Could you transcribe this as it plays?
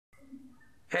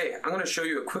Hey, I'm going to show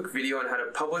you a quick video on how to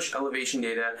publish elevation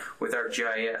data with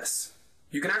ArcGIS.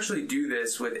 You can actually do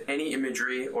this with any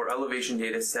imagery or elevation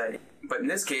data set, but in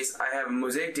this case I have a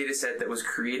mosaic data set that was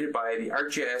created by the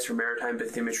ArcGIS for Maritime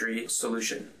Bathymetry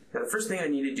solution. Now the first thing I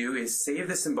need to do is save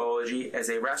the symbology as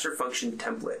a raster function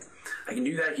template. I can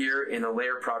do that here in the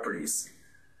layer properties.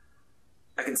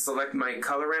 I can select my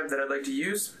color ramp that I'd like to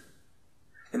use,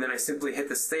 and then I simply hit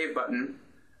the save button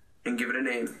and give it a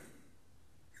name.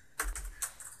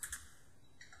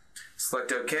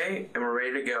 Select OK, and we're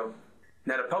ready to go.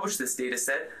 Now to publish this data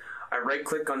set, I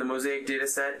right-click on the mosaic data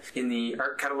set in the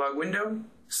Arc Catalog window,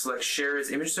 select Share as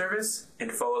Image Service,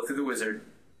 and follow through the wizard.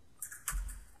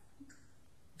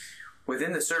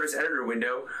 Within the Service Editor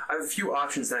window, I have a few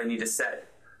options that I need to set.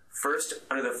 First,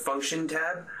 under the Function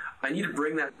tab, I need to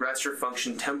bring that raster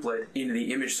function template into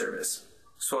the image service.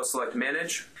 So I'll select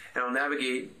Manage, and I'll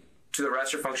navigate to the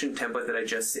raster function template that I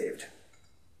just saved.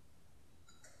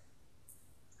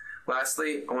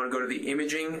 Lastly, I want to go to the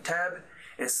Imaging tab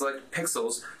and select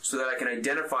Pixels so that I can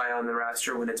identify on the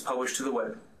raster when it's published to the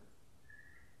web.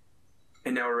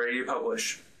 And now we're ready to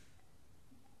publish.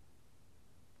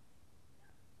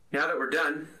 Now that we're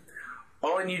done,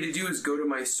 all I need to do is go to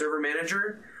my server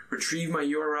manager, retrieve my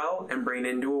URL, and bring it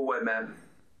into a web map.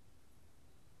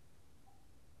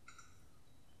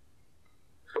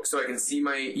 So I can see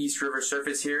my East River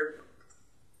surface here.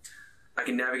 I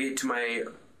can navigate to my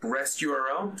REST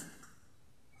URL,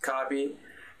 copy,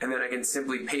 and then I can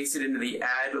simply paste it into the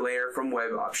Add Layer from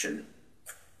Web option.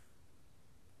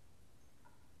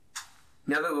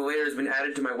 Now that the layer has been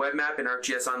added to my web map in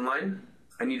ArcGIS Online,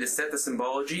 I need to set the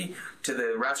symbology to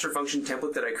the raster function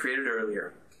template that I created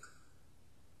earlier.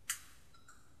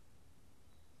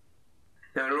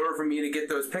 Now in order for me to get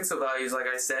those pixel values, like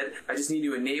I said, I just need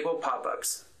to enable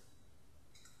pop-ups.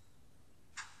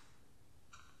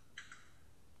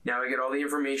 Now I get all the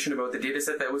information about the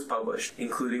dataset that was published,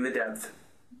 including the depth.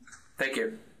 Thank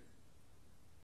you.